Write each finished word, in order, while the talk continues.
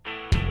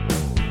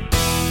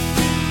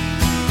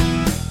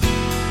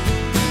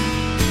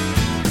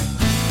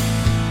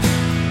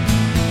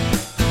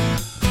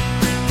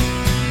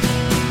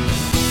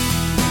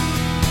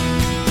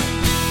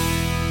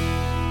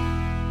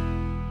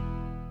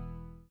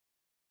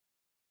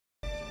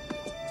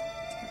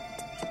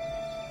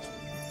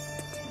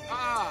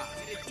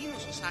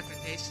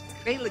Socrates,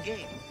 speel een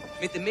game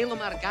met de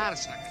Melomargare,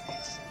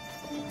 Socrates.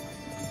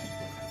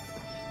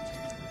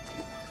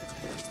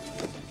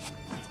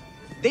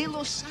 De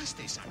los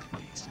saste,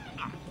 Socrates.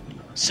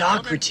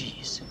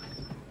 Socrates.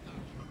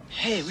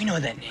 Hey, we know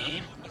that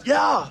name.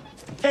 Yeah.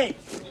 Hey,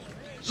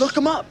 look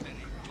him up.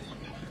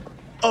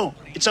 Oh,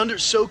 it's under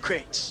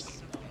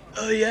Socrates.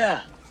 Oh,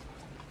 yeah.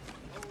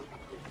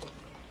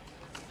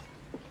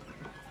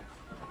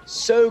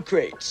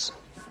 Socrates.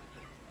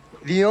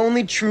 The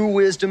only true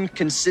wisdom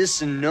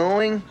consists in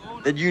knowing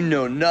that you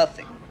know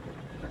nothing.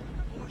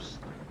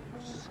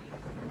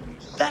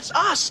 That's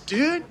us,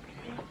 dude.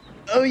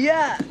 Oh,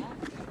 yeah.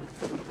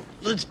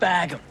 Let's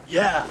bag him.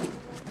 Yeah.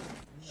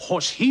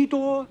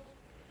 Hoshido,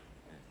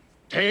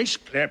 tes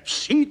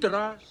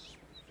clepsydras,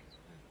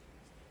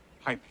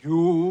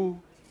 hypu,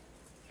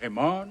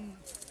 hemon,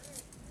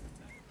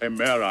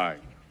 hemerai.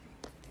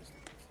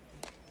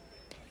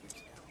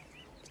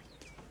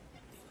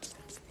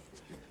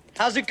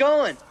 How's it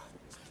going?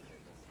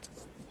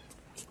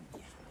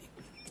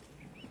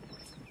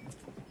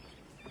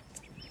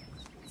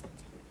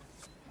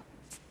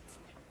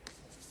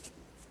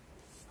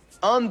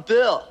 I'm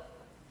Bill.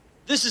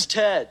 This is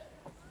Ted.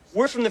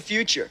 We're from the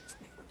future.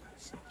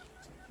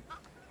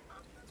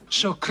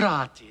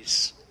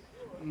 Socrates.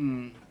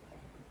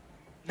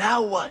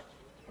 Now what?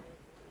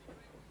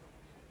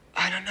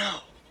 I don't know.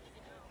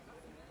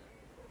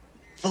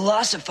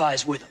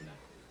 Philosophize with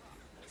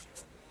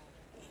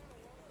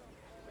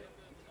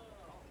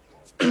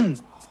him.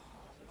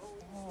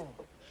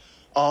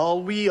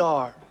 All we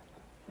are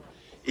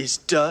is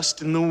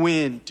dust in the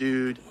wind,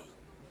 dude.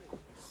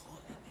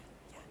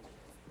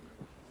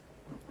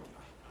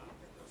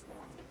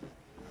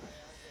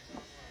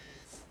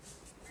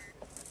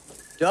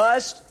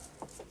 Dust.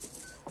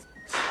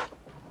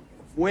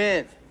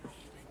 Wind.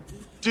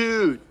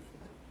 Dude.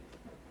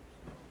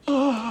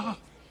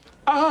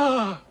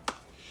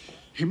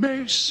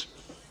 Himes,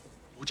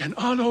 uden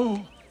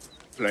alo,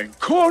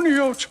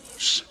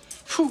 blanconiotos.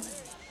 Phew.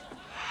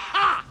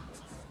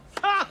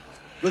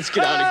 Let's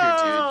get out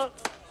of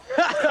here,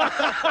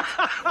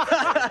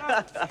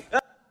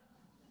 dude.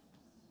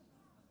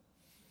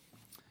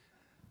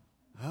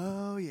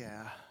 Oh,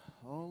 yeah.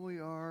 All we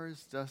are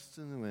is dust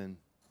in the wind.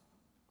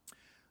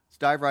 Let's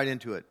dive right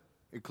into it.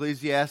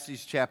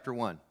 Ecclesiastes chapter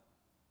 1.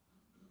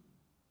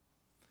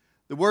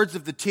 The words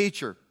of the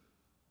teacher,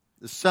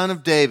 the son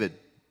of David,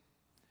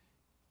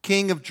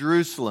 king of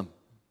Jerusalem.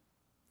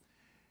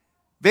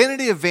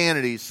 Vanity of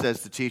vanities,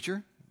 says the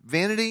teacher.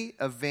 Vanity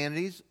of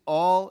vanities,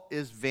 all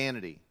is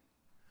vanity.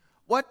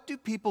 What do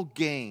people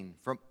gain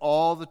from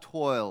all the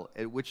toil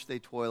at which they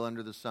toil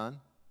under the sun?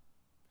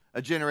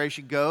 A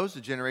generation goes,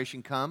 a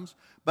generation comes,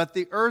 but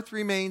the earth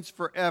remains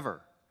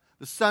forever.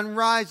 The sun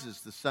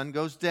rises, the sun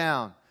goes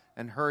down,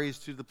 and hurries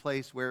to the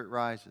place where it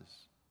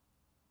rises.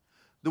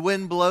 The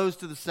wind blows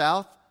to the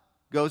south,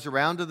 goes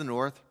around to the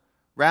north.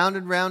 Round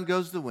and round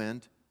goes the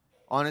wind.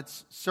 On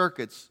its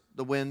circuits,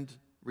 the wind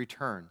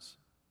returns.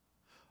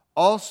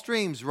 All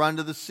streams run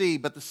to the sea,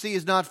 but the sea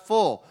is not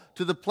full.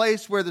 To the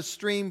place where the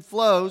stream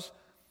flows,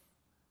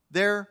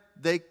 there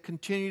they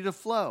continue to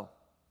flow.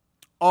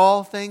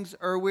 All things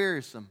are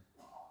wearisome,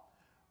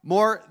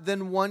 more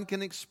than one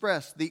can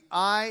express. The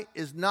eye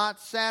is not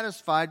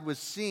satisfied with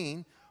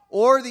seeing,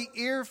 or the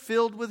ear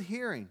filled with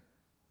hearing.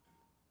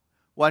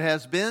 What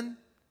has been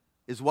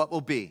is what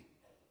will be,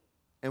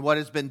 and what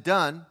has been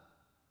done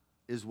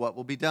is what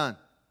will be done.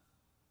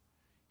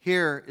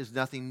 Here is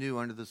nothing new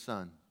under the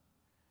sun.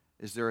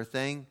 Is there a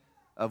thing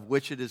of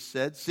which it is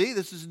said, see,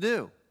 this is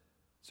new?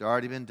 It's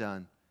already been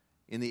done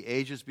in the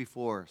ages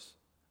before us.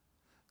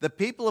 The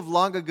people of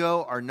long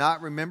ago are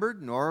not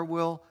remembered, nor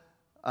will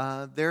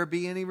there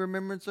be any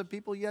remembrance of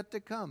people yet to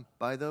come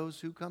by those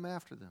who come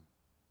after them.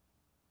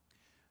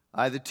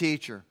 I, the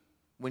teacher,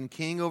 when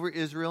king over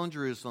Israel and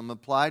Jerusalem,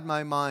 applied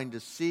my mind to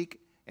seek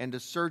and to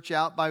search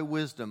out by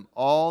wisdom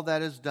all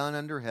that is done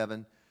under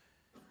heaven.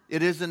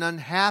 It is an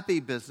unhappy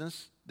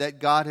business that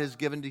God has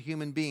given to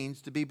human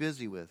beings to be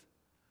busy with.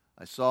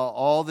 I saw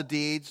all the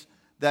deeds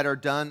that are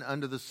done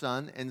under the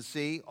sun, and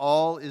see,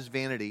 all is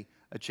vanity,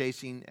 a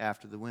chasing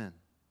after the wind.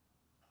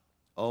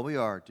 All we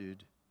are,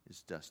 dude,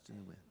 is dust in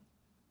the wind.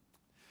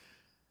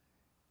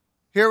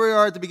 Here we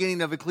are at the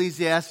beginning of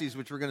Ecclesiastes,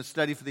 which we're going to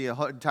study for the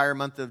entire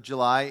month of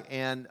July.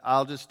 And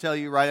I'll just tell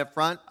you right up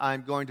front,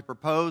 I'm going to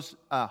propose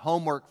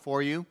homework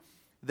for you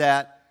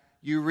that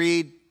you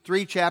read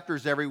 3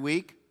 chapters every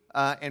week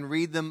and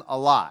read them a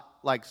lot,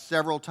 like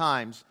several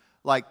times,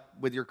 like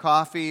with your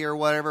coffee or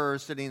whatever, or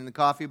sitting in the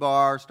coffee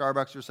bar,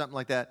 Starbucks or something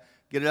like that.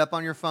 Get it up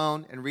on your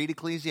phone and read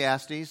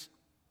Ecclesiastes.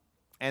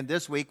 And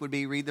this week would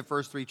be read the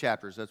first 3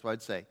 chapters. That's what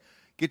I'd say.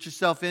 Get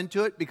yourself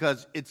into it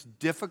because it's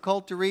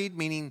difficult to read,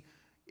 meaning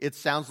it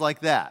sounds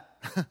like that.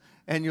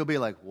 And you'll be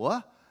like,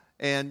 what?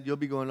 And you'll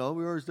be going, oh,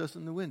 we are as dust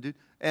in the wind, dude.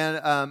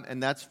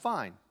 And that's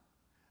fine.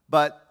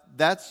 But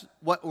that's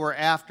what we're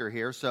after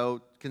here.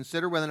 So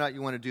consider whether or not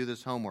you want to do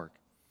this homework.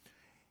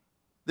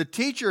 The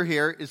teacher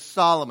here is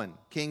Solomon,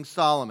 King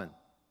Solomon.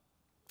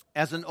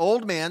 As an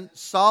old man,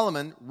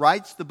 Solomon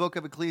writes the book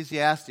of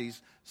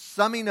Ecclesiastes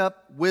summing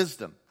up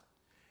wisdom.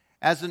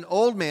 As an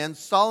old man,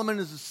 Solomon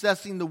is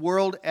assessing the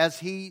world as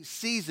he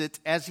sees it,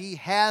 as he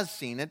has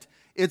seen it.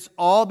 It's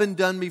all been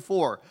done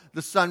before.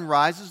 The sun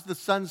rises, the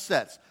sun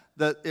sets.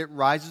 It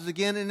rises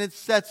again and it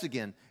sets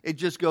again. It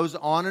just goes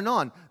on and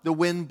on. The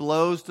wind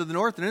blows to the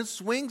north and it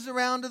swings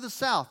around to the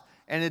south.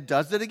 And it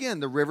does it again.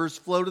 The rivers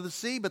flow to the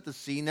sea, but the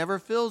sea never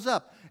fills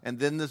up. And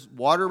then this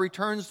water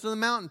returns to the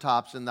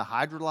mountaintops in the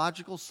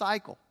hydrological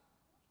cycle.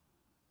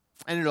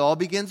 And it all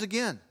begins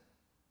again.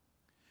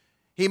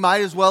 He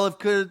might as well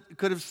could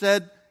have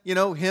said,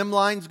 hymn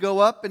lines go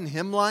up and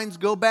hymn lines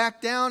go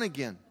back down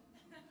again.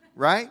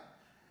 Right?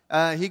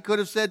 He could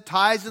have said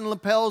ties and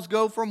lapels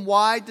go from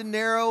wide to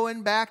narrow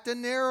and back to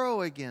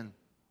narrow again.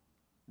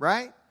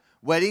 Right?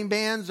 Wedding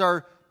bands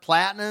are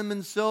platinum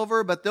and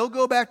silver, but they'll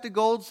go back to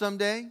gold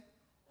someday.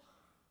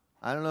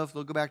 I don't know if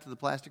they'll go back to the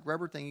plastic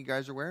rubber thing you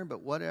guys are wearing,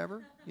 but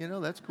whatever.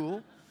 That's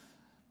cool.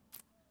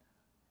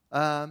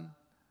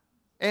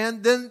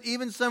 And then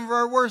even some of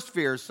our worst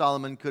fears,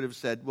 Solomon could have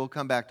said, will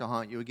come back to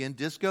haunt you again.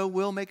 Disco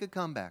will make a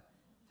comeback.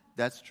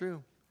 That's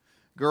true.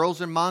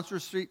 Girls in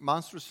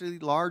monstrously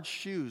large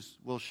shoes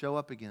will show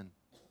up again.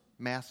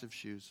 Massive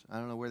shoes. I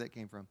don't know where that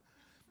came from.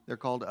 They're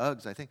called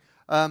Uggs, I think.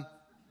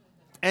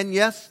 And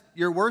yes,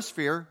 your worst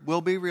fear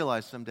will be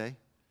realized someday.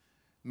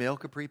 Male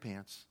capri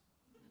pants.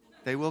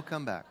 They will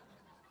come back.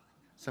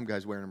 Some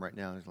guy's wearing them right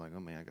now. And he's like, oh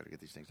man, I got to get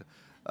these things.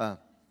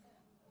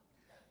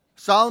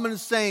 Solomon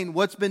is saying,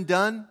 what's been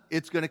done,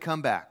 it's going to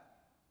come back.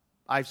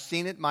 I've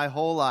seen it my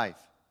whole life.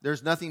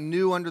 There's nothing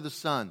new under the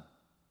sun.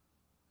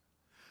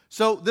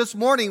 So this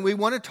morning, we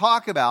want to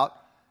talk about,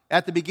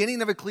 at the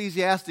beginning of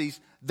Ecclesiastes,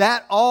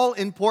 that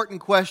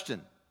all-important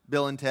question,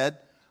 Bill and Ted.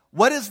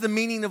 What is the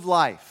meaning of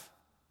life?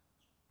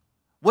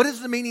 What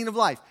is the meaning of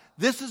life?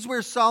 This is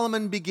where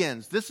Solomon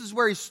begins. This is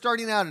where he's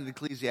starting out in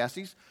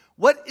Ecclesiastes.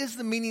 What is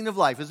the meaning of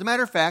life? As a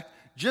matter of fact,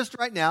 just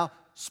right now,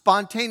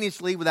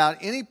 spontaneously, without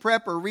any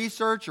prep or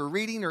research or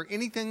reading or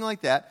anything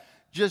like that,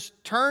 just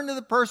turn to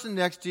the person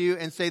next to you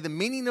and say the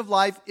meaning of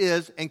life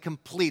is, and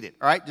complete it.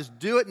 All right? Just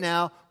do it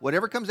now.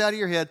 Whatever comes out of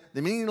your head,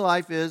 the meaning of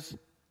life is,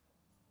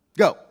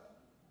 go.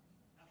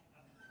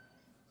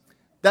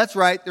 That's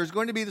right. There's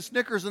going to be the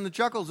snickers and the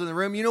chuckles in the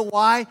room. You know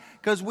why?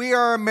 Because we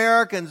are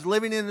Americans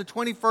living in the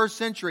 21st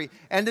century.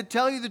 And to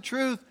tell you the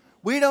truth,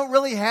 we don't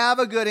really have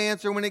a good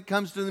answer when it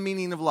comes to the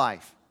meaning of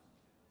life.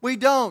 We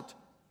don't.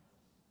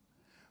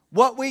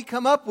 What we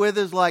come up with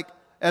is like,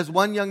 as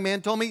one young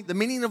man told me, the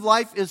meaning of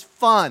life is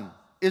fun,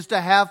 is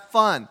to have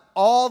fun.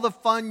 All the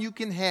fun you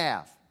can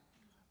have.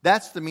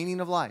 That's the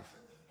meaning of life.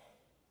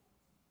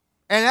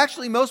 And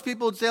actually, most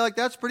people would say, like,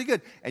 that's pretty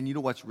good. And you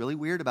know what's really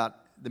weird about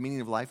the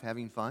meaning of life,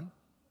 having fun?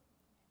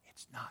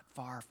 It's not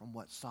far from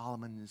what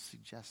Solomon is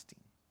suggesting.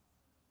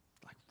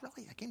 Like,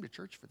 really? I came to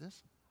church for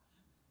this?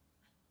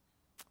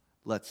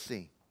 Let's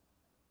see.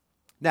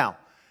 Now,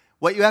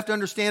 what you have to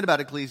understand about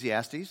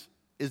Ecclesiastes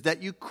is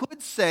that you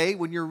could say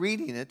when you're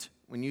reading it,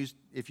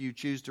 if you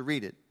choose to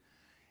read it,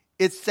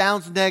 it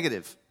sounds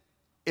negative.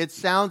 It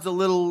sounds a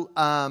little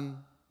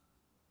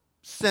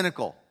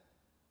cynical.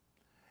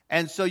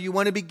 And so you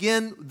want to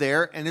begin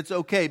there, and it's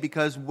okay,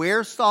 because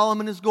where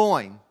Solomon is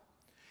going,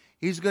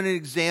 he's going to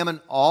examine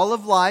all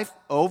of life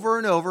over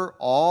and over,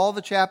 all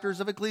the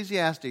chapters of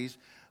Ecclesiastes,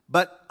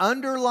 but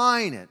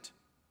underlying it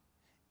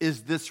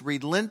is this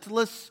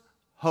relentless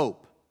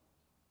hope.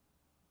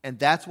 And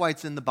that's why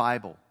it's in the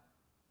Bible.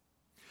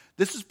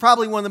 This is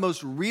probably one of the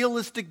most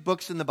realistic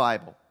books in the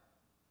Bible.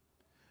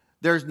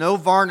 There's no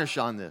varnish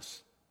on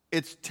this.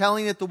 It's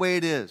telling it the way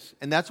it is.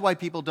 And that's why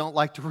people don't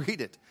like to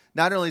read it.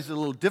 Not only is it a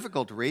little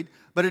difficult to read,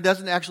 but it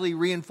doesn't actually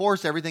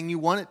reinforce everything you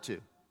want it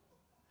to.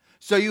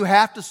 So you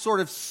have to sort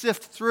of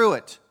sift through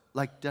it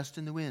like dust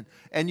in the wind.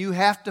 And you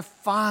have to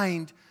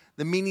find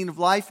the meaning of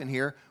life in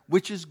here,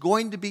 which is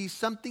going to be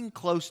something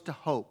close to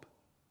hope.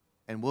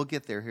 And we'll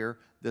get there here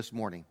this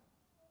morning.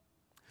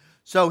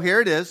 So here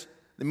it is,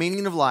 the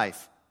meaning of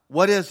life.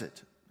 What is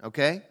it?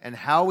 Okay? And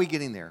how are we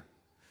getting there?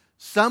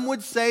 Some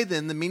would say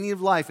then the meaning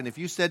of life, and if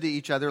you said to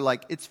each other,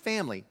 like, it's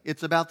family,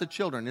 it's about the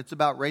children, it's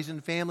about raising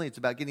a family, it's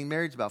about getting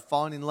married, it's about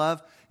falling in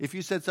love. If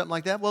you said something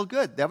like that, well,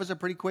 good. That was a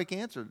pretty quick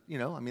answer.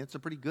 It's a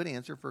pretty good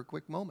answer for a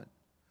quick moment.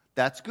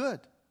 That's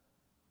good.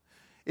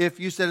 If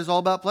you said it's all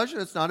about pleasure,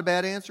 that's not a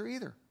bad answer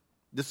either.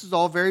 This is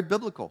all very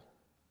biblical.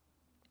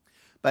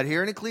 But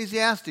here in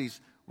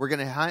Ecclesiastes, we're going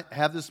to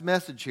have this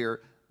message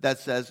here that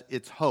says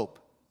it's hope.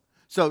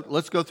 So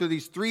let's go through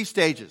these three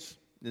stages.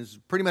 This is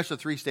pretty much the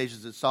three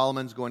stages that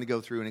Solomon's going to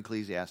go through in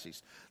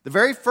Ecclesiastes. The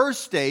very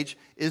first stage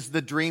is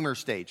the dreamer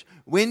stage.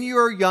 When you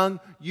are young,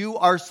 you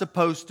are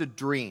supposed to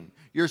dream.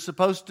 You're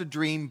supposed to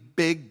dream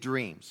big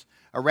dreams.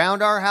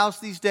 Around our house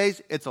these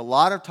days, it's a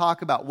lot of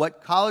talk about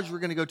what college we're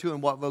going to go to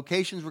and what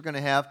vocations we're going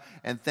to have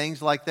and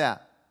things like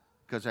that.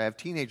 Because I have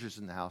teenagers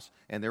in the house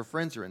and their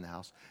friends are in the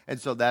house. And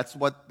so that's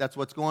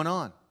what's going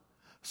on.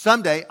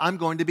 Someday, I'm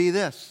going to be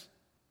this.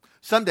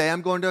 Someday,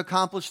 I'm going to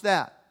accomplish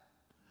that.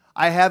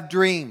 I have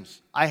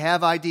dreams. I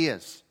have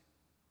ideas.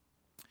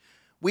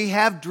 We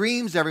have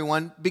dreams,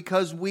 everyone,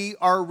 because we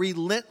are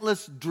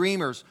relentless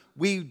dreamers.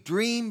 We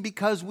dream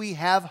because we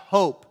have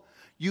hope.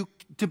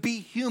 To be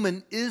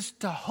human is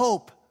to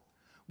hope.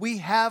 We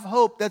have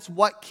hope. That's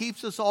what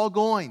keeps us all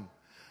going.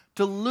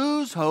 To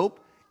lose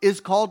hope is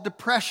called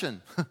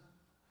depression.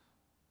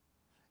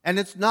 And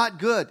it's not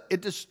good.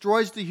 It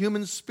destroys the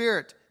human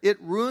spirit.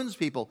 It ruins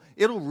people.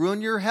 It'll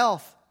ruin your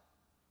health.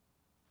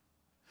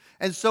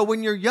 And so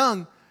when you're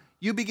young,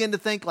 you begin to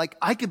think like,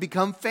 I could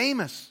become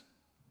famous.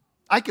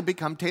 I could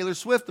become Taylor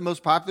Swift, the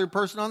most popular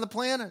person on the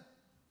planet.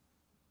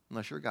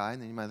 Unless you're a guy,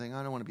 and then you might think,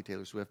 I don't want to be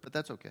Taylor Swift, but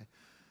that's okay.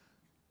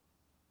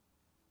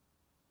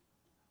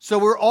 So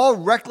we're all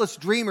reckless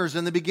dreamers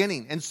in the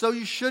beginning, and so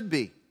you should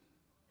be.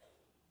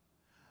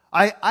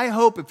 I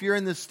hope if you're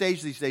in this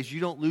stage these days, you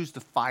don't lose the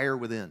fire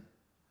within.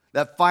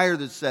 That fire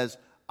that says,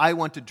 I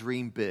want to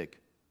dream big.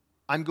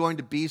 I'm going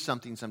to be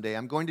something someday.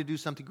 I'm going to do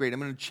something great. I'm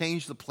going to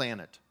change the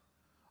planet.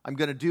 I'm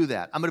going to do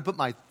that. I'm going to put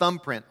my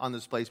thumbprint on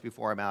this place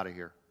before I'm out of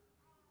here.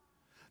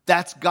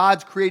 That's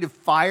God's creative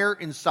fire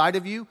inside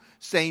of you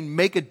saying,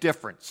 make a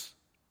difference.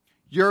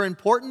 You're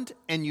important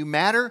and you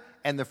matter,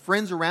 and the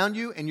friends around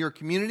you and your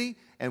community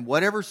and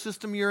whatever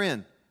system you're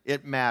in,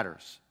 it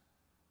matters.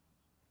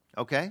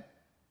 Okay?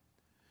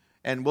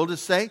 And we'll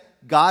just say,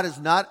 God is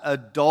not a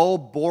dull,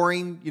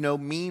 boring,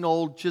 mean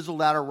old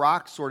chiseled out of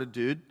rock sort of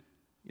dude,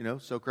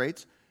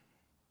 Socrates.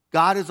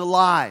 God is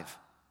alive.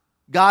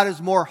 God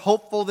is more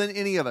hopeful than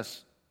any of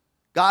us.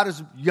 God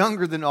is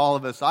younger than all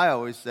of us, I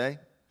always say.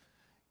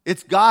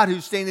 It's God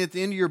who's standing at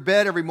the end of your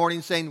bed every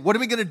morning saying, what are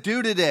we going to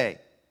do today?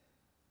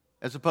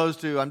 As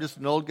opposed to, I'm just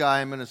an old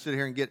guy, I'm going to sit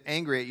here and get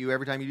angry at you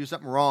every time you do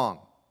something wrong.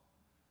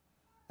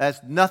 That's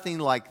nothing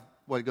like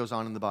what goes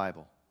on in the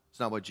Bible. It's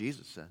not what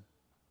Jesus said.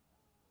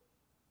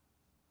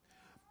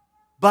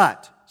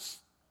 But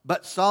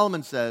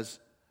Solomon says,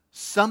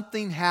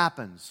 something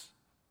happens,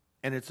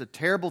 and it's a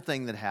terrible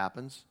thing that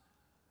happens.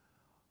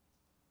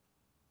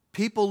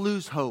 People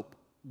lose hope.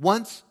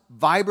 Once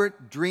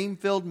vibrant,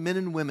 dream-filled men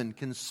and women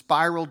can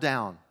spiral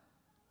down.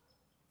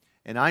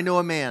 And I know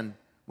a man,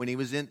 when he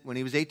was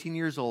 18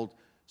 years old,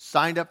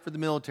 signed up for the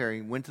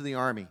military, went to the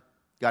army,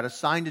 got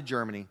assigned to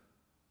Germany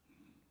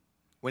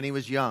when he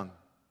was young.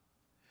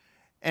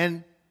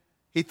 And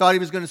he thought he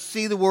was going to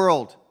see the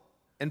world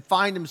and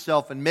find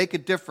himself and make a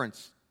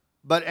difference.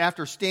 But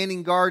after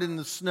standing guard in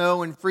the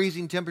snow and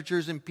freezing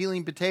temperatures and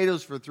peeling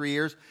potatoes for 3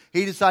 years,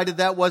 he decided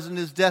that wasn't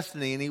his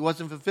destiny and he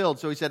wasn't fulfilled.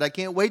 So he said, I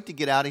can't wait to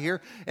get out of here,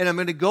 and I'm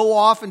going to go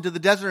off into the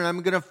desert and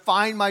I'm going to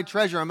find my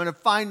treasure. I'm going to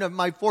find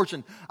my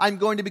fortune. I'm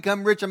going to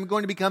become rich. I'm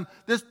going to become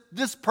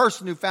this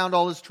person who found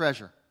all his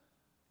treasure.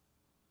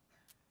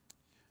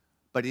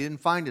 But he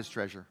didn't find his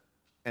treasure,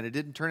 and it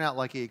didn't turn out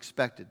like he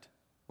expected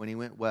when he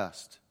went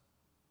west.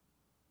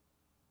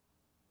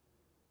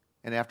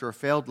 And after a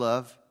failed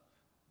love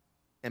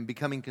and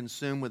becoming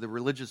consumed with a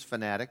religious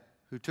fanatic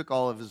who took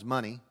all of his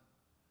money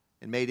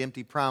and made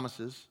empty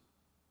promises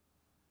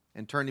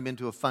and turned him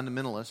into a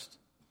fundamentalist,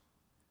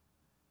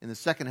 in the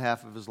second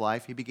half of his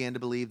life, he began to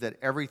believe that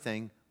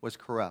everything was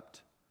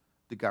corrupt.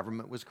 The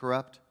government was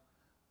corrupt.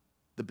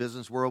 The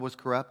business world was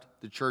corrupt.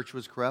 The church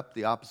was corrupt.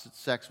 The opposite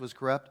sex was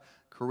corrupt.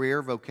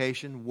 Career,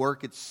 vocation,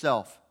 work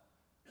itself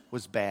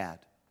was bad.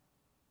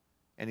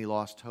 And he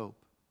lost hope.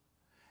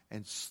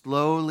 And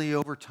slowly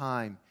over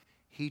time,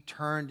 he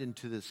turned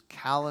into this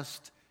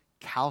calloused,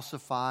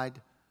 calcified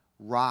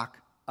rock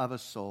of a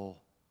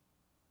soul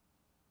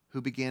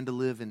who began to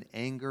live in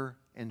anger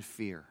and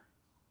fear.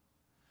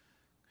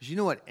 Because you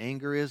know what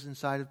anger is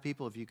inside of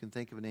people, if you can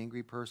think of an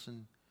angry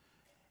person?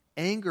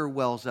 Anger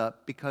wells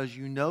up because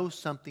you know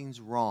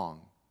something's wrong.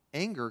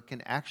 Anger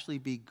can actually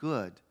be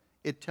good.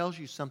 It tells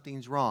you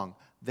something's wrong.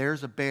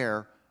 There's a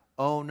bear.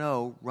 Oh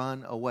no,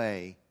 run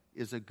away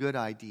is a good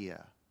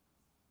idea.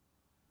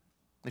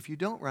 If you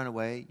don't run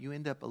away, you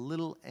end up a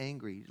little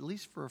angry, at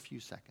least for a few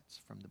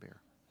seconds, from the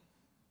bear.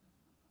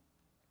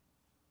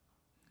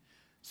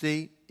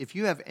 See, if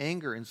you have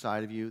anger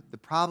inside of you, the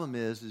problem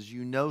is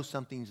you know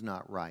something's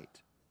not right.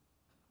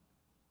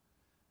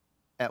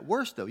 At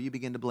worst, though, you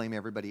begin to blame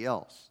everybody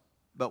else.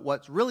 But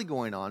what's really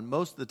going on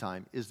most of the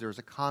time is there's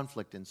a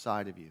conflict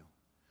inside of you.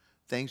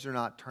 Things are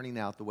not turning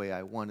out the way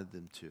I wanted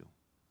them to.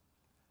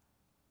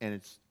 And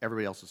it's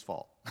everybody else's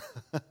fault.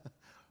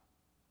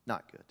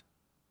 Not good.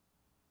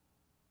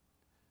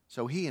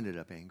 So he ended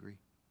up angry.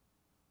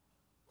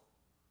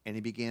 And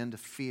he began to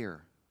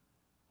fear.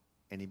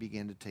 And he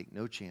began to take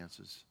no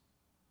chances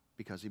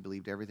because he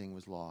believed everything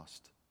was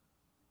lost.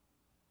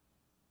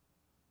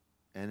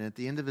 And at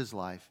the end of his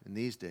life, in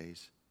these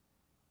days,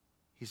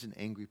 he's an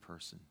angry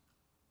person,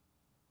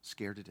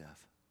 scared to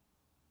death,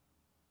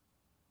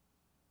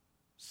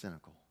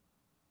 cynical.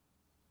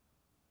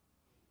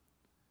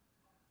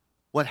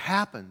 What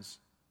happens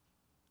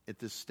at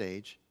this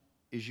stage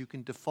is you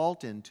can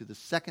default into the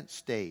second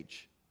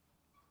stage.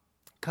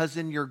 Because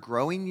in your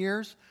growing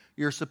years,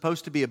 you're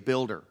supposed to be a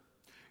builder.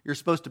 You're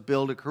supposed to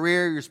build a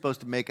career. You're supposed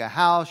to make a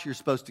house. You're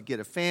supposed to get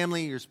a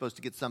family. You're supposed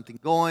to get something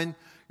going.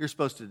 You're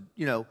supposed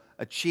to,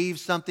 achieve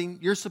something.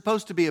 You're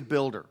supposed to be a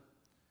builder.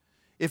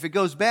 If it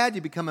goes bad,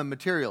 you become a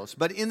materialist.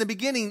 But in the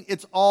beginning,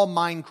 it's all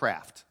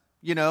Minecraft.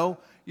 You know,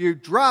 you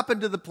drop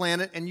into the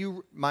planet,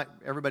 and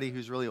everybody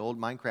who's really old,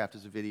 Minecraft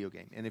is a video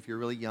game. And if you're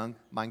really young,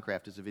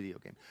 Minecraft is a video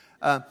game.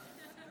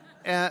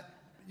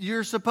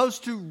 You're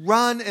supposed to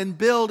run and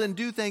build and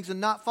do things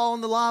and not fall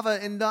in the lava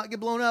and not get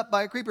blown up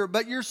by a creeper.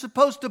 But you're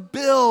supposed to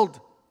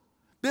build.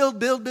 Build,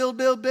 build, build,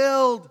 build,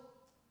 build.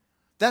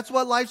 That's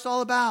what life's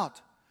all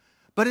about.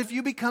 But if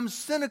you become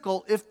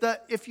cynical,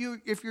 if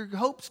your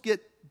hopes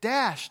get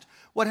dashed,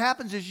 what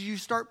happens is you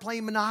start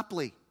playing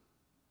Monopoly.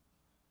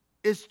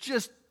 It's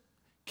just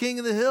King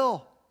of the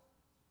Hill.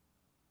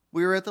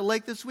 We were at the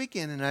lake this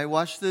weekend, and I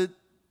watched the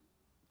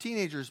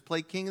teenagers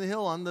play King of the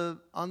Hill on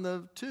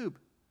the tube.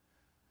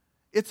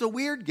 It's a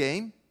weird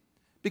game,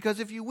 because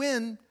if you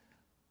win,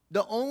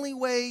 the only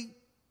way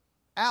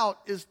out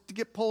is to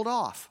get pulled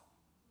off.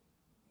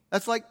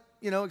 That's like,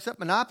 except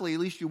Monopoly, at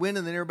least you win,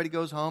 and then everybody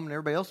goes home, and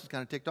everybody else is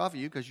kind of ticked off at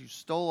you because you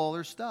stole all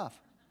their stuff.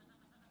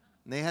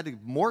 And they had to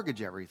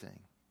mortgage everything.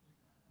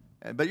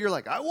 But you're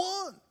like, I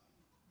won.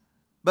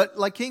 But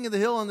like King of the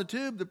Hill on the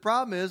tube, the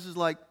problem is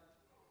like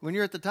when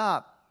you're at the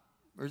top,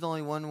 there's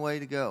only one way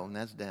to go, and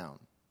that's down.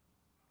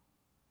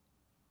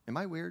 Am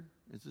I weird?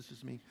 Is this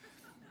just me?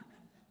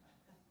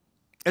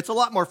 It's a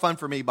lot more fun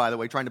for me, by the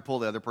way, trying to pull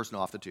the other person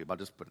off the tube. I'll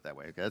just put it that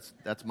way. Okay?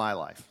 That's my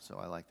life, so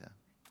I like that.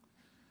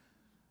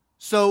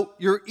 So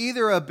you're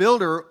either a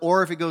builder,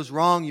 or if it goes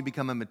wrong, you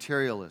become a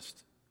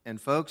materialist. And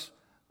folks,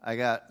 I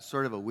got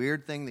sort of a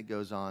weird thing that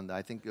goes on that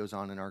I think goes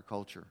on in our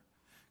culture.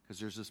 Because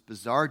there's this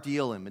bizarre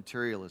deal in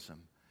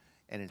materialism.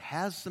 And it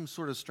has some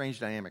sort of strange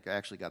dynamic. I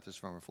actually got this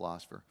from a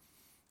philosopher,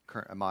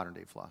 a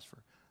modern-day philosopher.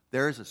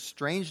 There is a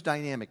strange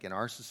dynamic in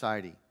our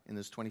society in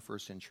this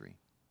 21st century.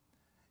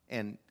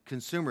 And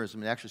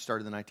consumerism, it actually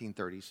started in the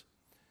 1930s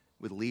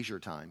with leisure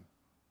time.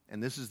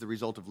 And this is the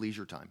result of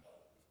leisure time.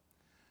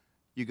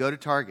 You go to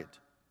Target.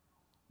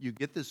 You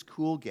get this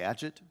cool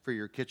gadget for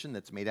your kitchen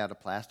that's made out of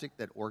plastic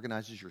that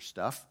organizes your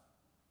stuff.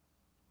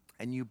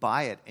 And you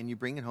buy it, and you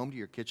bring it home to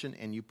your kitchen,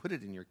 and you put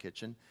it in your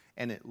kitchen,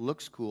 and it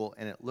looks cool,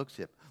 and it looks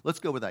hip. Let's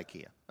go with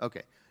IKEA.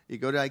 Okay, you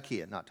go to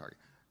IKEA, not Target,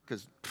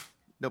 because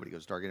nobody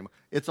goes to Target anymore.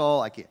 It's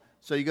all IKEA.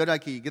 So you go to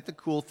IKEA, you get the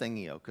cool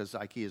thingio, because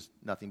IKEA is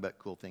nothing but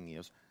cool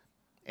thingios.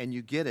 And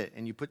you get it,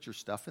 and you put your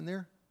stuff in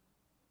there,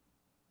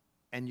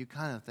 and you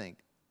kind of think,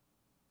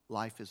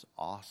 life is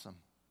awesome.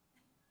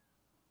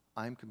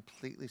 I'm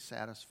completely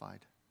satisfied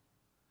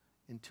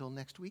until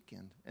next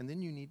weekend. And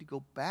then you need to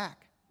go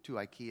back to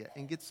IKEA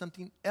and get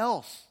something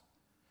else.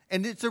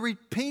 And it's a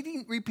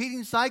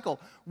repeating cycle.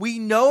 We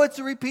know it's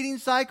a repeating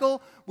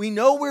cycle. We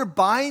know we're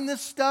buying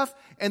this stuff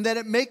and that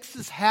it makes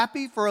us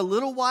happy for a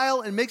little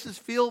while and makes us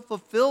feel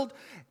fulfilled.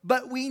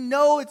 But we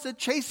know it's a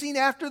chasing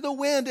after the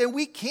wind, and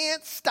we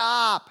can't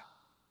stop.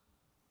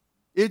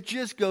 It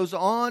just goes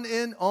on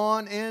and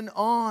on and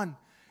on.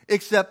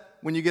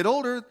 Except when you get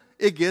older,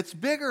 it gets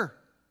bigger.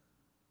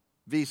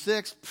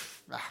 V6,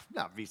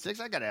 not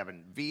V6, I got to have a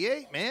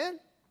V8, man.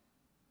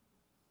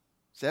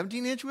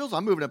 17-inch wheels,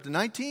 I'm moving up to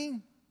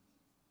 19.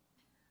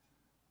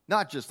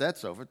 Not just that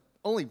sofa.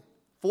 Only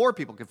 4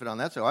 people can fit on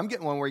that sofa. I'm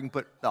getting one where you can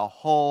put the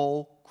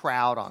whole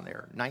crowd on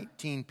there.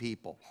 19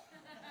 people.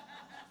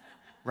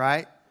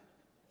 Right?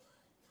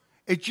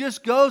 It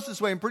just goes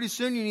this way, and pretty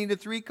soon you need a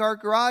 3-car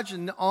garage,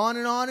 and on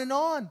and on and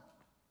on.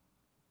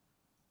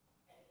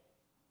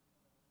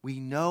 We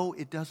know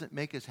it doesn't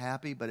make us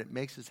happy, but it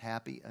makes us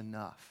happy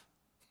enough.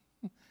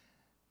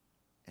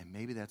 And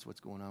maybe that's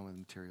what's going on with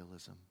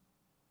materialism.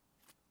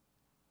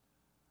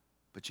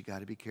 But you got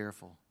to be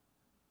careful,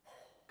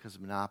 because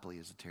Monopoly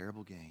is a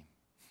terrible game.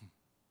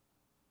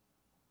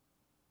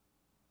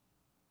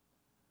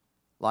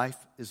 Life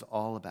is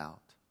all about.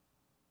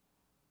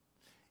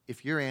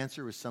 If your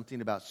answer was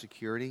something about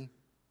security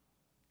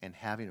and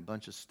having a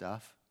bunch of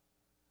stuff,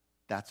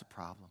 that's a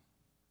problem.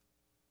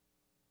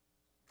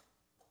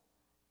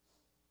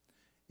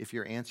 If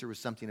your answer was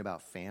something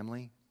about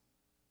family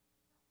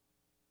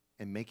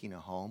and making a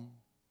home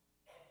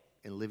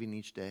and living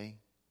each day,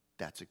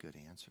 that's a good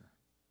answer.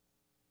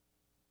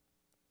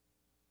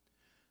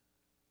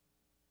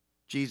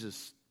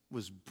 Jesus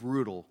was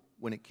brutal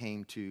when it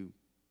came to,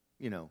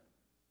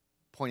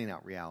 pointing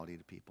out reality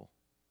to people.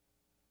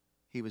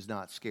 He was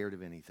not scared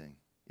of anything.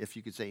 If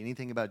you could say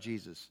anything about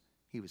Jesus,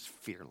 he was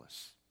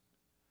fearless.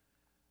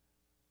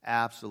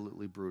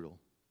 Absolutely brutal.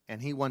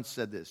 And he once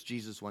said this.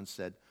 Jesus once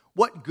said,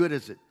 "What good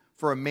is it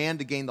for a man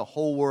to gain the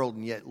whole world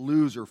and yet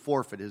lose or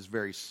forfeit his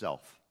very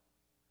self?"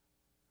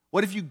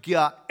 What if you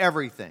got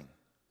everything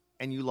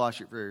and you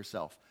lost it for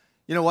yourself?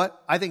 You know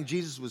what? I think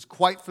Jesus was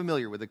quite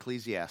familiar with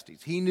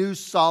Ecclesiastes. He knew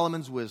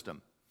Solomon's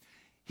wisdom.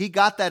 He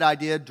got that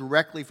idea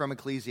directly from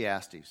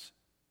Ecclesiastes.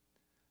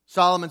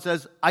 Solomon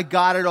says, I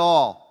got it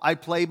all. I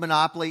played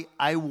Monopoly.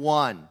 I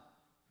won.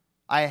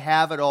 I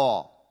have it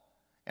all.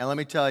 And let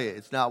me tell you,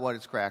 it's not what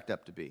it's cracked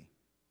up to be.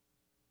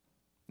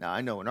 Now, I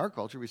know in our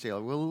culture we say,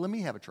 well, let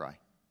me have a try.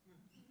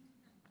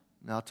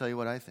 And I'll tell you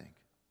what I think.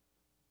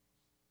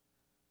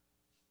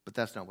 But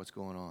that's not what's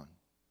going on.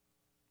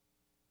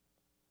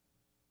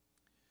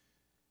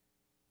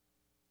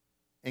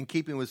 In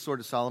keeping with sort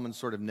of Solomon's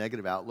sort of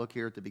negative outlook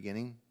here at the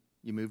beginning,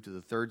 you move to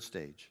the third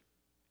stage.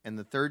 And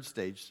the third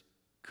stage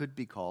could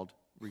be called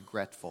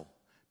regretful.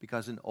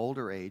 Because in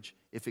older age,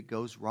 if it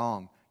goes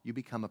wrong, you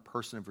become a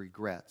person of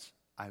regrets.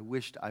 I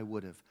wished I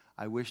would have.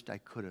 I wished I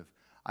could have.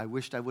 I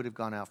wished I would have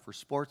gone out for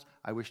sports.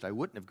 I wished I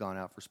wouldn't have gone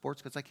out for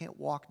sports because I can't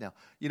walk now.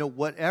 You know,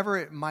 whatever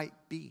it might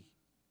be,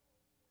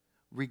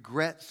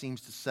 regret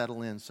seems to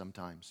settle in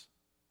sometimes.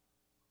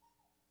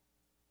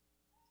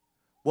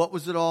 What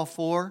was it all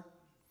for?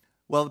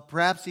 Well,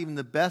 perhaps even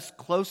the best,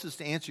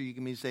 closest answer you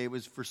can say it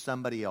was for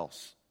somebody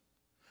else.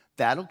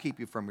 That'll keep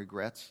you from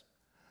regrets.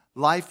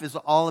 Life is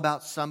all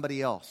about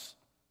somebody else.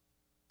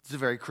 It's a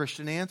very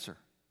Christian answer.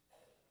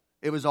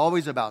 It was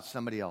always about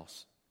somebody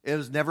else. It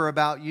was never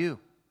about you.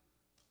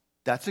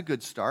 That's a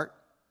good start.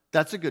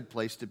 That's a good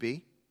place to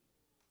be.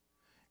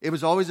 It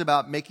was always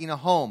about making a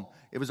home.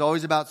 It was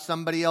always about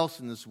somebody else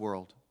in this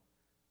world.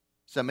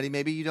 Somebody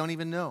maybe you don't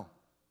even know.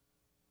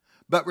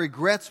 But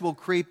regrets will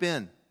creep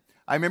in.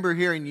 I remember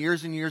hearing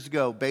years and years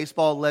ago,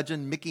 baseball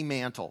legend Mickey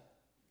Mantle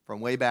from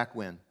way back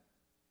when.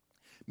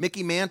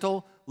 Mickey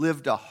Mantle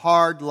lived a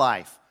hard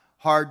life.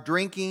 Hard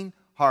drinking,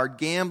 hard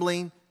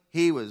gambling.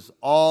 He was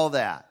all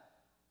that.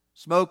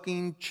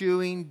 Smoking,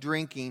 chewing,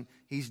 drinking.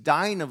 He's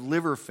dying of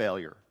liver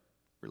failure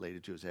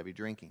related to his heavy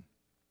drinking.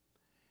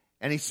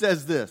 And he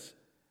says this,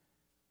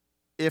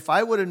 if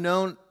I would have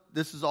known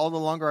this is all the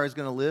longer I was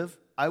going to live,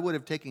 I would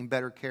have taken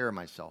better care of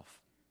myself.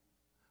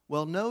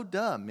 Well, no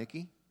duh,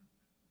 Mickey.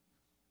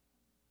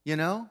 You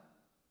know?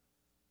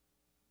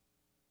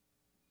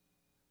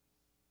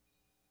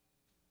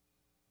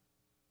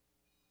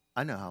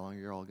 I know how long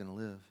you're all going to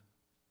live.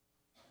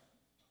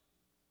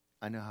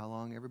 I know how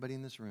long everybody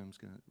in this room is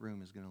going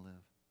to live.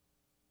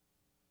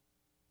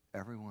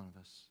 Every one of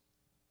us.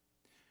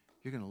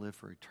 You're going to live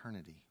for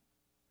eternity.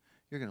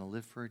 You're going to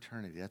live for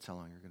eternity. That's how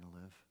long you're going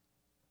to live.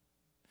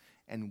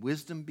 And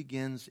wisdom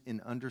begins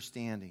in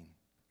understanding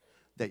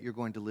that you're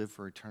going to live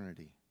for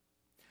eternity.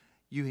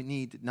 You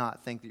need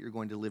not think that you're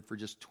going to live for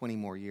just 20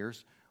 more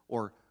years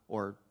or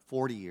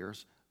 40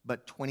 years,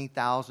 but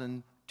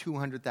 20,000,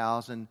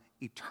 200,000,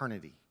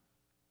 eternity.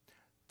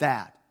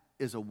 That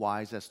is a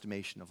wise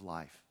estimation of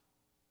life.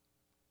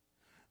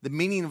 The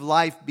meaning of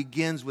life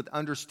begins with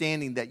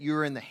understanding that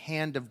you're in the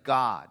hand of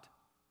God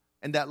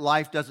and that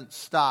life doesn't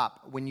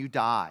stop when you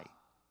die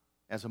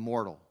as a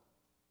mortal.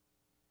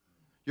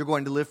 You're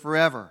going to live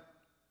forever.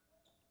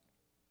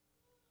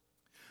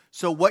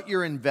 So what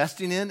you're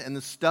investing in and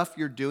the stuff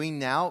you're doing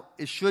now,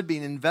 it should be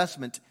an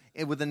investment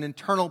with an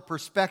internal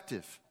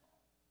perspective.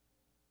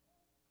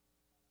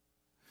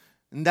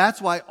 And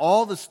that's why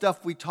all the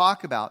stuff we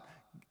talk about,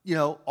 you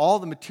know, all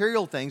the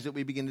material things that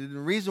we begin to do, the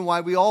reason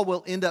why we all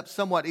will end up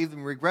somewhat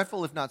even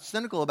regretful, if not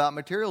cynical, about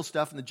material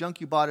stuff and the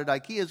junk you bought at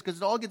IKEA is because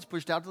it all gets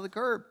pushed out to the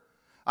curb.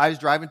 I was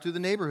driving through the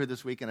neighborhood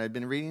this week, and I'd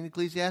been reading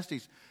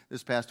Ecclesiastes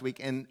this past week,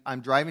 and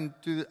I'm driving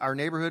through our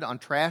neighborhood on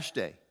trash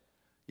day.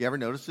 You ever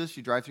notice this?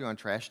 You drive through on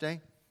trash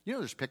day? You know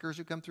there's pickers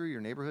who come through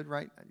your neighborhood,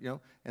 right? You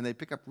know, and they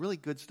pick up really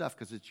good stuff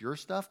because it's your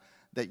stuff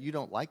that you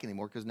don't like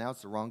anymore because now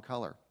it's the wrong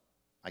color,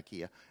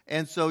 IKEA.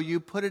 And so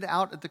you put it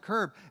out at the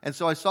curb. And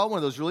so I saw one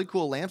of those really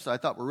cool lamps that I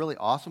thought were really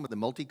awesome with the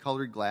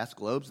multicolored glass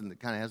globes, and it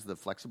kind of has the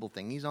flexible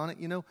thingies on it,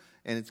 you know.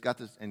 And it's got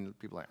this, and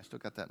people are like, I still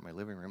got that in my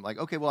living room. Like,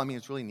 okay, well, I mean,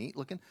 it's really neat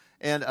looking.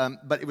 And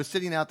but it was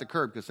sitting out the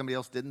curb because somebody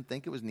else didn't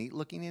think it was neat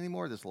looking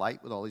anymore, this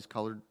light with all these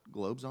colored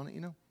globes on it, you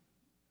know.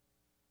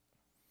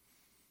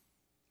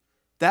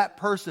 That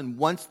person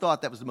once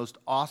thought that was the most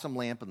awesome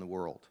lamp in the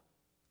world,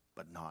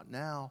 but not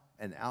now,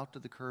 and out to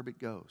the curb it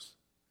goes.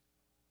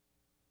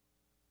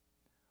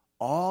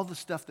 All the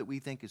stuff that we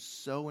think is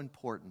so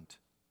important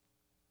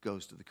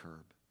goes to the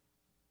curb.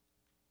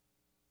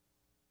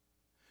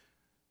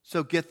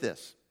 So get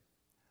this.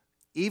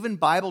 Even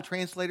Bible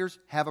translators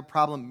have a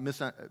problem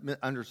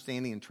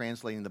misunderstanding and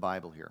translating the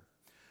Bible here.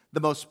 The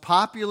most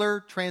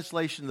popular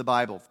translation of the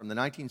Bible from the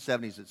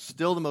 1970s, it's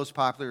still the most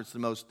popular, it's the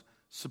most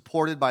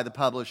supported by the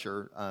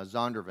publisher,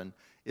 Zondervan,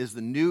 is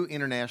the New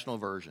International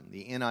Version,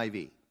 the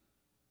NIV.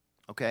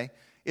 Okay?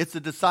 It's a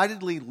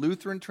decidedly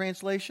Lutheran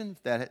translation,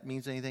 if that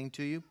means anything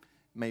to you.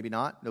 Maybe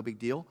not, no big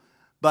deal.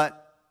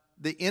 But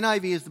the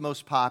NIV is the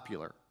most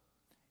popular.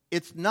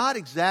 It's not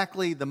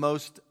exactly the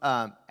most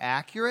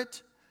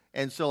accurate.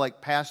 And so like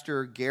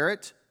Pastor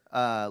Garrett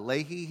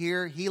Leahy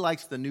here, he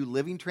likes the New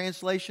Living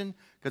Translation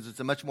because it's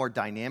a much more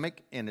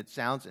dynamic and it's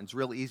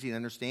real easy to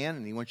understand,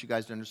 and he wants you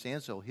guys to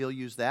understand, so he'll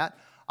use that.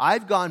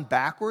 I've gone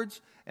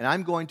backwards, and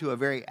I'm going to a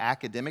very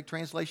academic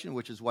translation,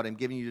 which is what I'm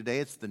giving you today.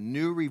 It's the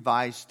New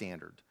Revised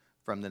Standard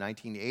from the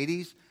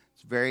 1980s.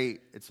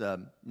 It's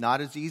not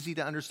as easy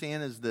to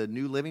understand as the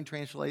New Living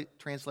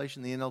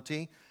Translation, the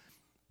NLT,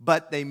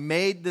 but they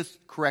made this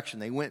correction.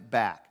 They went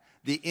back.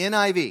 The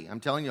NIV, I'm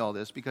telling you all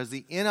this because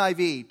the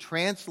NIV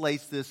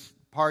translates this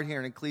part here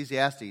in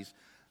Ecclesiastes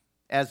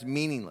as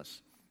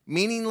meaningless.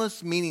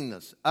 Meaningless,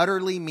 meaningless,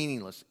 utterly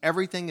meaningless.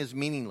 Everything is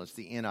meaningless,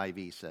 the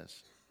NIV says.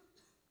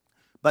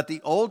 But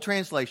the old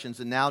translations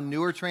and now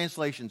newer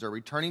translations are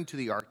returning to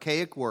the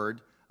archaic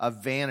word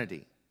of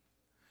vanity.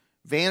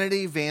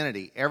 Vanity,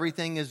 vanity.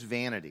 Everything is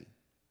vanity.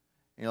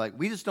 And you're like,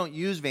 we just don't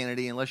use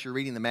vanity unless you're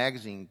reading the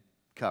magazine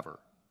cover,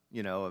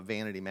 a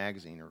Vanity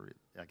magazine, or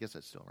I guess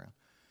that's still around.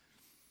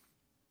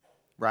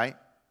 Right?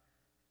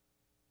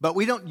 But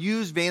we don't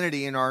use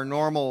vanity in our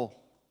normal,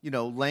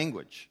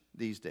 language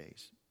these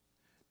days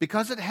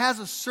because it has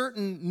a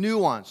certain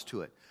nuance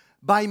to it.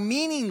 By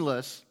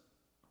meaningless,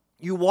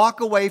 you walk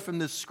away from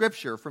this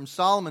scripture, from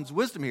Solomon's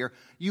wisdom here,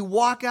 you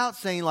walk out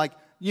saying like,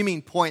 you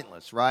mean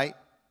pointless, right?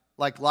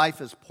 Like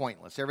life is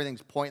pointless.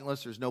 Everything's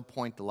pointless. There's no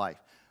point to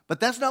life. But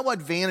that's not what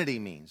vanity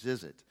means,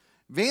 is it?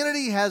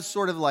 Vanity has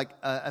sort of like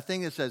a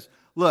thing that says,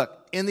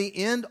 look, in the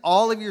end,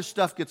 all of your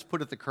stuff gets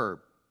put at the curb.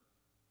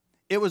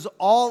 It was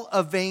all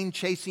a vain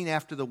chasing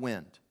after the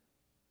wind.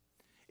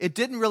 It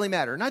didn't really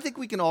matter. And I think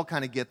we can all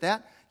kind of get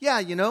that.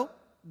 Yeah,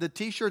 the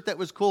t-shirt that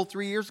was cool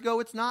 3 years ago,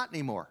 it's not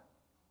anymore.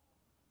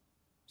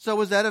 So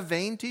was that a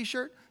vain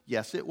t-shirt?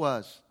 Yes, it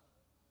was.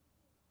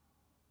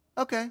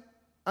 Okay,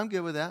 I'm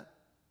good with that.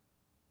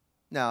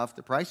 Now, if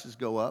the prices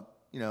go up,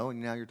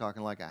 and now you're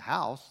talking like a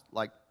house,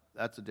 like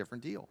that's a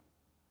different deal.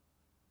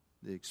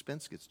 The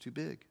expense gets too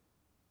big.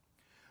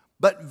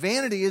 But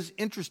vanity is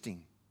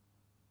interesting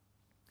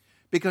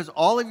because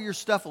all of your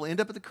stuff will end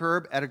up at the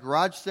curb, at a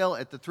garage sale,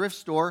 at the thrift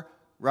store,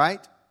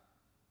 right?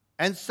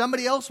 And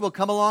somebody else will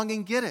come along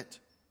and get it.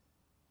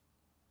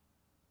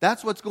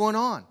 That's what's going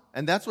on.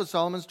 And that's what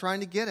Solomon's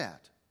trying to get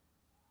at.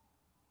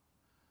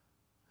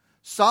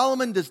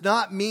 Solomon does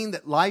not mean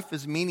that life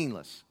is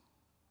meaningless.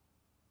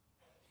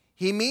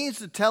 He means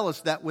to tell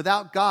us that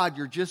without God,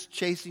 you're just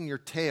chasing your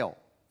tail.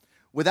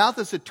 Without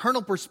this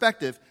eternal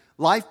perspective,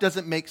 life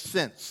doesn't make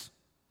sense.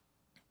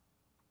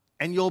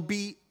 And you'll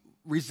be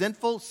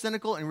resentful,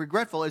 cynical, and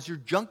regretful as your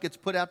junk gets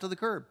put out to the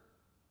curb.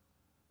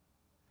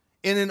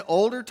 In an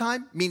older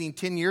time, meaning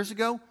 10 years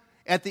ago,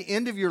 at the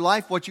end of your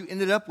life, what you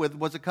ended up with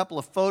was a couple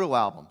of photo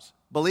albums.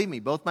 Believe me,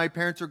 both my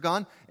parents are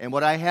gone, and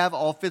what I have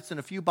all fits in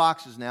a few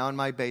boxes now in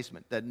my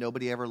basement that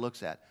nobody ever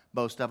looks at.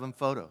 Most of them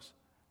photos.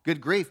 Good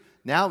grief,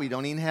 now we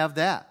don't even have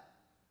that.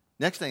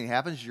 Next thing that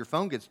happens is your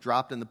phone gets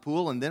dropped in the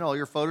pool, and then all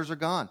your photos are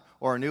gone.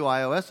 Or a new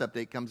iOS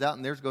update comes out,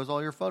 and there goes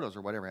all your photos,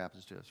 or whatever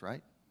happens to us,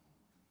 right?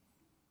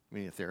 We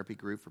need a therapy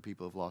group for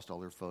people who've lost all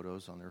their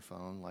photos on their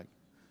phone, like,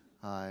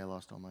 hi, I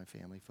lost all my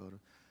family photos.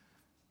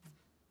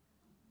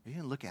 You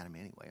didn't look at them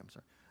anyway, I'm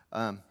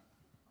sorry.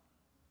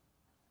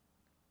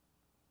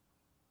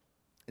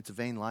 It's a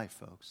vain life,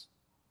 folks.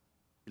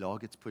 It all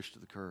gets pushed to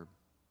the curb.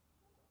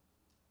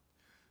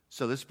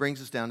 So this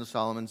brings us down to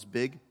Solomon's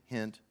big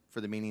hint for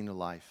the meaning of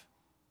life.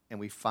 And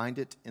we find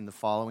it in the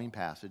following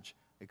passage,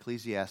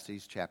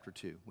 Ecclesiastes chapter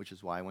 2, which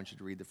is why I want you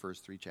to read the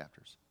first 3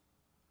 chapters.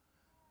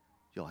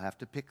 You'll have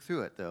to pick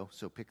through it, though,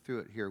 so pick through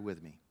it here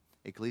with me.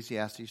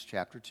 Ecclesiastes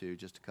chapter 2,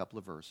 just a couple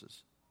of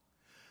verses.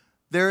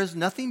 There is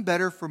nothing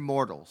better for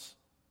mortals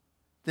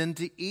than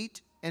to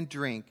eat and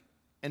drink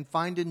and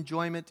find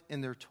enjoyment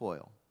in their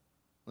toil.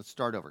 Let's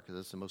start over because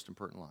that's the most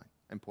important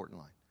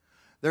line.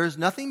 There is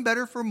nothing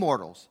better for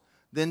mortals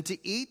than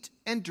to eat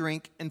and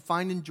drink and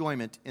find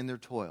enjoyment in their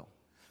toil.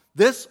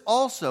 This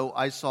also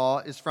I saw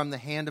is from the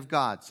hand of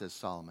God, says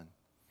Solomon.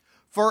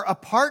 For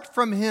apart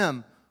from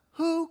him,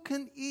 who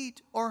can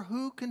eat or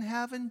who can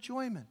have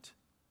enjoyment?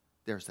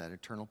 There's that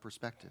eternal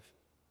perspective.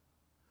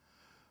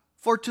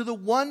 For to the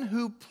one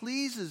who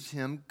pleases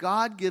him,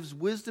 God gives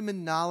wisdom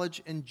and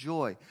knowledge and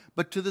joy.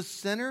 But to the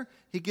sinner,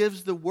 he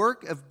gives the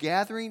work of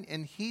gathering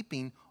and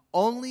heaping,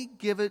 only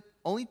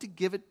to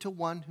give it to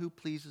one who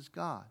pleases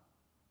God.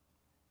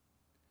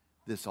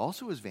 This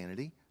also is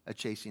vanity, a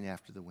chasing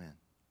after the wind.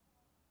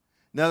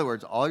 In other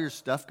words, all your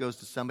stuff goes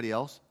to somebody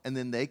else, and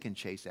then they can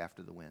chase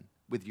after the wind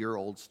with your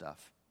old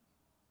stuff.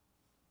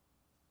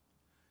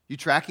 You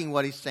tracking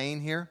what he's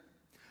saying here?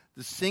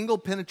 The single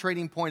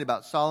penetrating point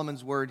about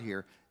Solomon's word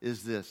here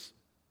is this.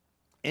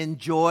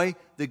 Enjoy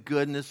the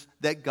goodness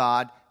that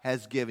God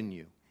has given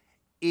you.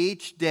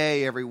 Each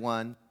day,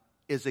 everyone,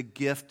 is a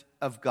gift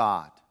of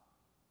God.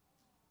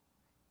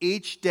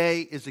 Each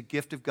day is a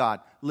gift of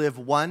God. Live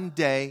one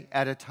day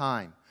at a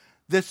time.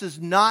 This is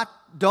not,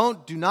 do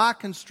not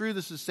construe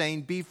this as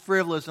saying be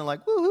frivolous and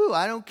like, woohoo,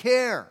 I don't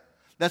care.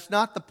 That's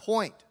not the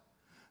point.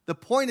 The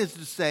point is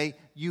to say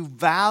you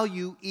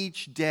value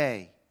each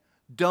day.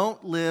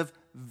 Don't live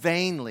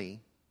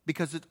vainly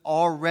because it's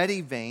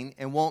already vain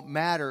and won't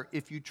matter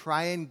if you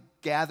try and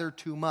gather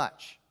too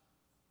much.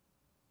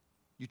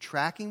 You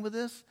tracking with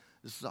this?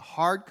 This is a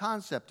hard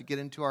concept to get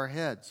into our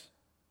heads.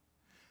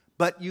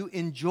 But you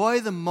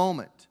enjoy the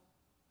moment.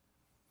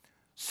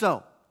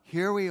 So,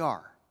 here we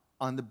are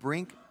on the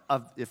brink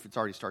of, if it's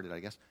already started, I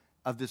guess,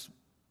 of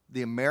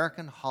the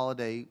American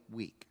holiday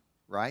week,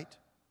 right?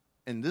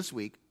 And this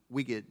week,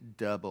 we get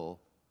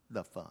double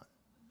the fun,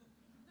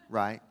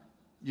 right?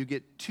 You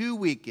get 2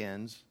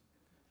 weekends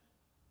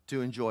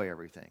to enjoy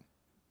everything.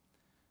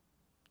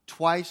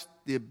 Twice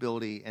the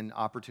ability and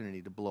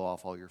opportunity to blow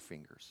off all your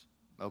fingers.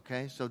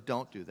 Okay, so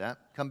don't do that.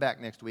 Come back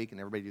next week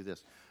and everybody do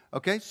this.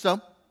 Okay, so,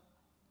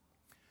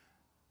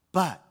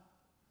 but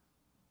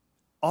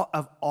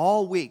of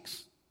all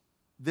weeks,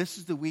 this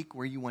is the week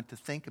where you want to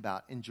think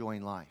about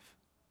enjoying life.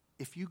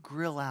 if you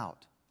grill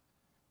out,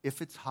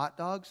 if it's hot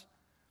dogs,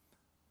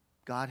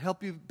 God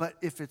help you, but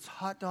if it's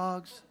hot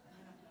dogs,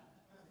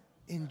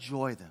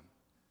 enjoy them.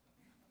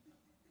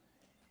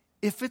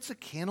 If it's a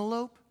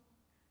cantaloupe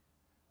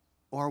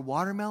or a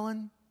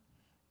watermelon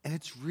and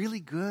it's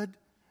really good,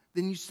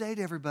 then you say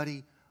to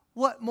everybody,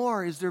 what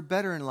more is there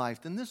better in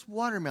life than this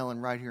watermelon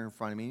right here in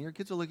front of me? And your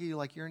kids will look at you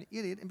like you're an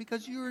idiot, and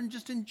because you're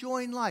just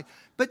enjoying life.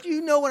 But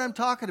you know what I'm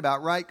talking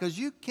about, right? Because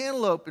you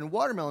cantaloupe and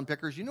watermelon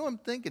pickers, you know what I'm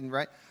thinking,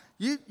 right?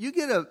 You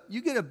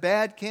get a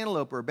bad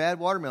cantaloupe or a bad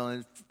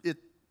watermelon, it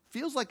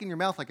feels like in your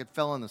mouth like it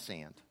fell in the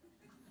sand,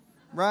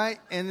 right?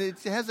 And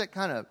it has that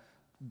kind of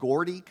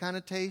gourdy kind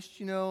of taste,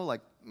 you know, like,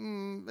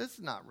 this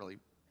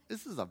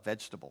is a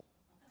vegetable,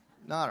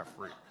 not a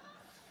fruit.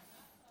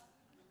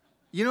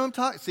 You know what I'm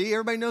talking, see,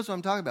 everybody knows what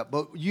I'm talking about,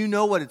 but you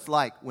know what it's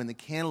like when the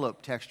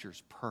cantaloupe texture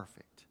is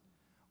perfect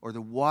or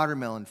the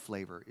watermelon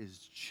flavor is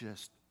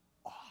just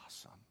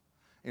awesome.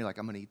 And you're like,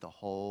 I'm going to eat the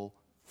whole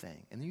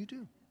thing. And then you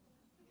do.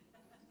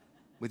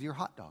 With your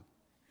hot dog.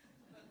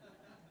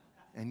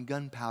 And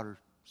gunpowder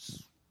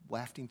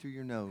wafting through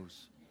your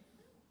nose.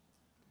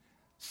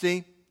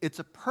 See, it's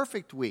a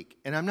perfect week.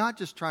 And I'm not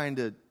just trying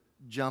to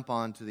jump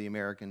onto the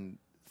American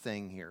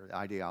thing here,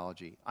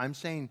 ideology. I'm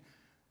saying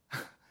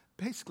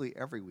basically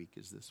every week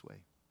is this way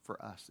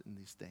for us in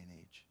this day and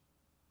age.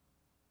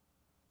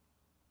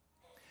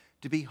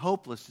 To be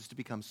hopeless is to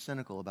become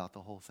cynical about the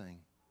whole thing.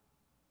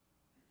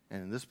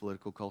 And in this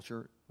political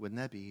culture,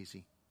 wouldn't that be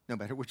easy? No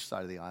matter which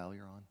side of the aisle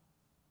you're on.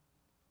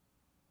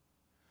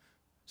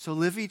 So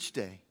live each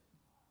day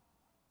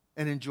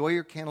and enjoy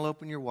your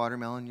cantaloupe and your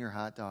watermelon, your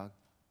hot dog.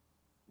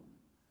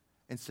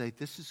 And say,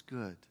 this is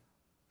good.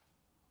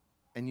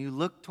 And you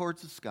look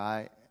towards the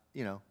sky,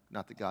 you know,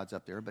 not that God's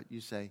up there, but you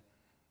say,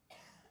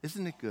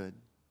 isn't it good?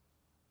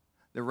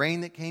 The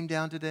rain that came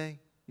down today,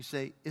 you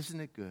say, isn't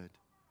it good?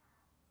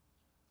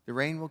 The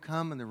rain will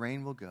come and the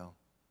rain will go.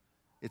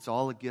 It's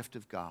all a gift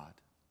of God.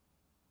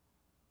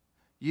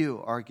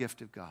 You are a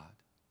gift of God.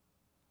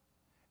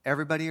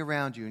 Everybody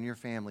around you in your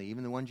family,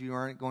 even the ones you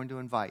aren't going to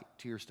invite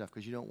to your stuff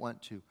because you don't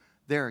want to,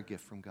 they're a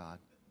gift from God.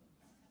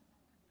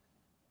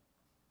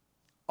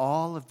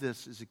 All of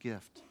this is a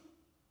gift.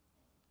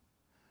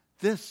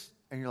 This,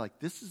 and you're like,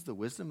 this is the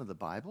wisdom of the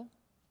Bible?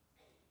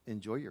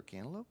 Enjoy your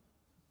cantaloupe?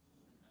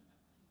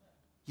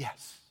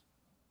 Yes.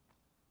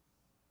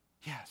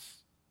 Yes.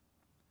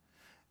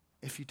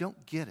 If you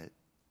don't get it,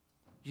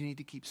 you need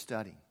to keep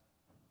studying.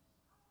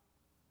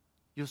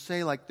 You'll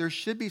say, like, there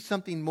should be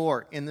something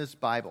more in this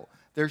Bible.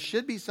 There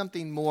should be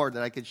something more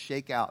that I could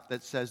shake out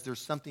that says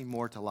there's something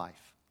more to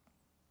life.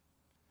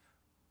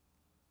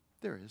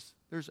 There is.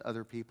 There's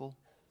other people.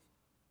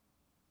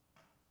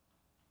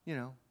 You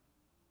know,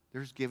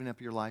 there's giving up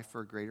your life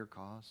for a greater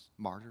cause,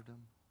 martyrdom.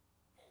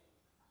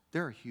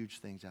 There are huge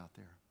things out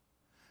there.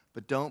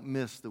 But don't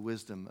miss the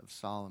wisdom of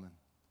Solomon,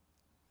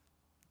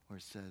 where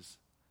it says,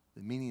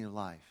 the meaning of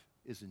life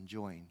is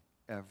enjoying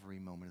every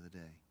moment of the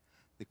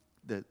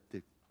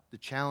day. The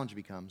challenge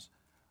becomes,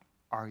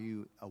 are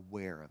you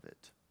aware of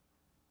it?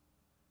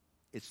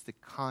 It's the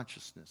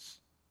consciousness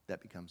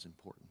that becomes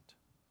important.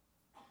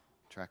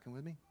 Tracking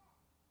with me?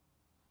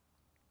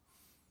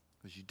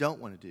 What you don't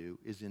want to do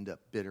is end up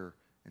bitter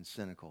and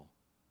cynical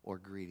or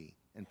greedy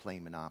and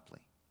playing Monopoly.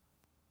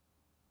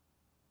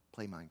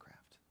 Play Minecraft.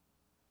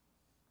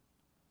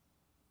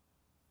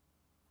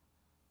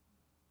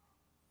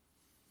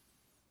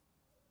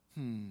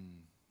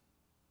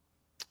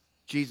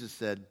 Jesus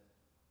said,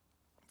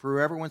 for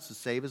whoever wants to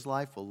save his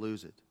life will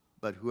lose it,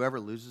 but whoever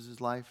loses his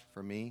life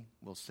for me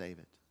will save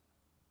it.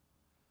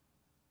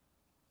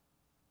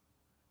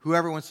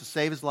 Whoever wants to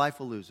save his life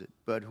will lose it,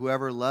 but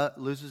whoever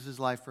loses his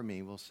life for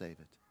me will save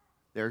it.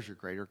 There's your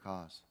greater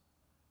cause.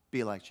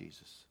 Be like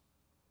Jesus.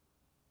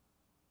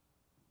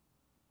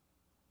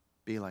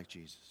 Be like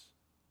Jesus.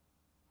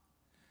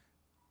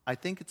 I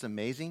think it's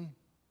amazing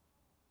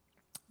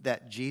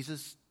that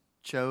Jesus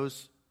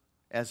chose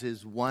as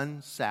his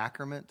one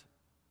sacrament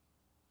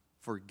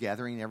for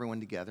gathering everyone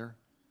together,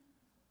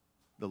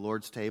 the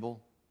Lord's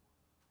table,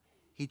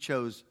 he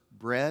chose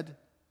bread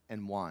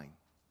and wine.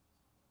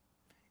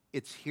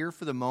 It's here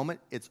for the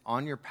moment, it's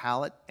on your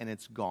palate, and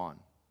it's gone.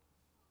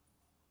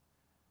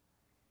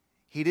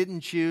 He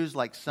didn't choose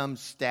like some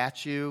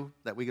statue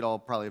that we could all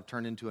probably have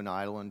turned into an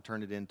idol and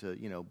turned it into,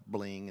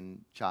 bling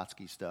and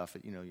Chotsky stuff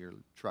at, your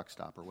truck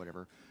stop or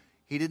whatever.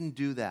 He didn't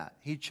do that.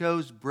 He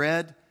chose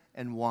bread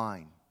and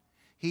wine.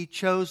 He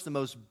chose the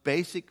most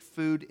basic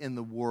food in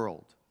the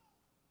world.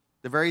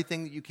 The very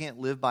thing that you can't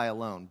live by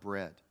alone,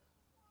 bread.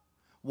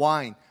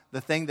 Wine,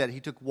 the thing that he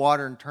took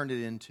water and turned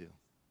it into.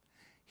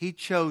 He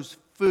chose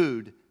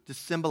food to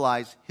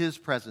symbolize his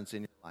presence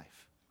in your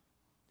life.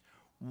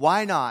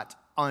 Why not,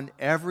 on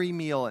every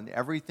meal and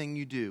everything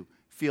you do,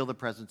 feel the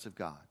presence of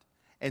God?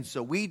 And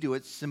so we do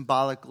it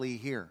symbolically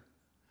here.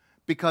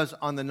 Because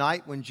on the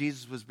night when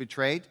Jesus was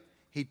betrayed,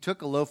 he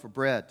took a loaf of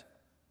bread.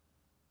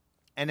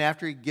 And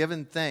after he'd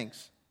given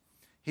thanks,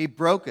 he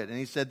broke it and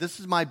he said, this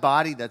is my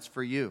body that's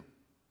for you.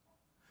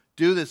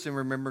 Do this in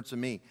remembrance of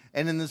me.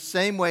 And in the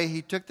same way,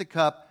 he took the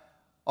cup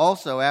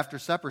Also, after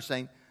supper,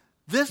 saying,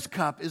 "This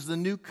cup is the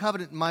new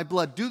covenant in my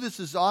blood. Do this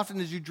as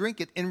often as you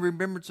drink it in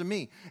remembrance of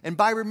me." And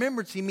by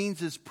remembrance, he means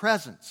his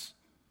presence.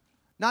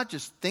 Not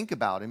just think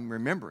about him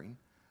remembering,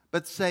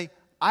 but say,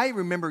 "I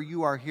remember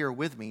you are here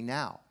with me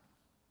now.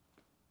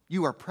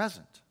 You are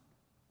present."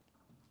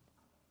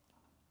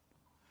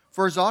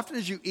 For as often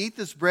as you eat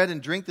this bread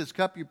and drink this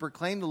cup, you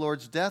proclaim the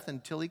Lord's death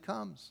until he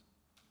comes.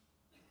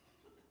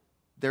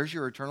 There's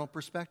your eternal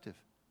perspective.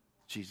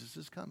 Jesus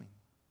is coming.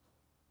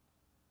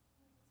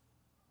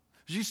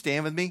 Would you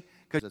stand with me?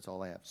 Because that's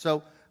all I have.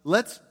 So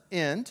let's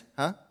end,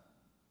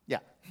 Yeah.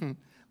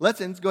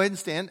 Let's end. Go ahead and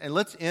stand, and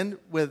let's end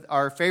with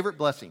our favorite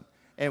blessing.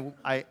 And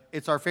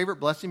it's our favorite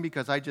blessing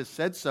because I just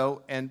said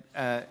so, and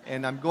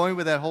I'm going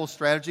with that whole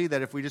strategy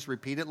that if we just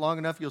repeat it long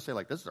enough, you'll say,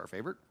 like, this is our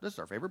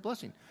favorite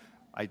blessing.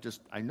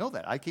 I know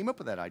that. I came up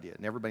with that idea.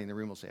 And everybody in the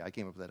room will say, I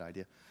came up with that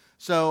idea.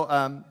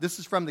 So this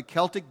is from the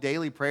Celtic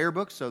Daily Prayer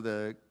Book. So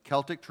the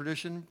Celtic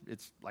tradition,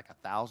 it's like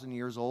 1,000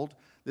 years old.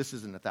 This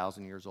isn't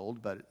 1,000 years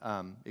old, but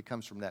it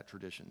comes from that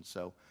tradition.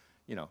 So,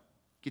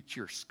 get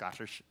your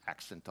Scottish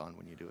accent on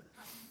when you do it.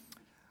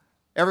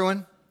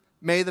 Everyone,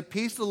 may the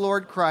peace of the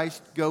Lord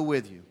Christ go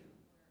with you,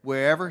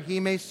 wherever he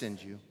may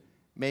send you.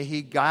 May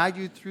he guide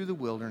you through the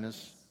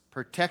wilderness,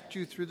 protect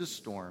you through the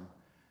storm.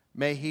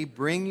 May he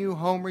bring you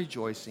home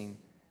rejoicing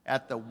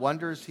at the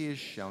wonders he has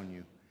shown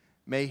you.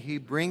 May he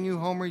bring you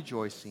home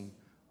rejoicing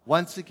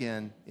once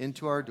again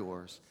into our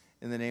doors.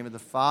 In the name of the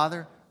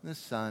Father, and the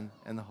Son,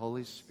 and the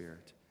Holy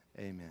Spirit.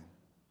 Amen.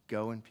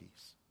 Go in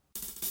peace.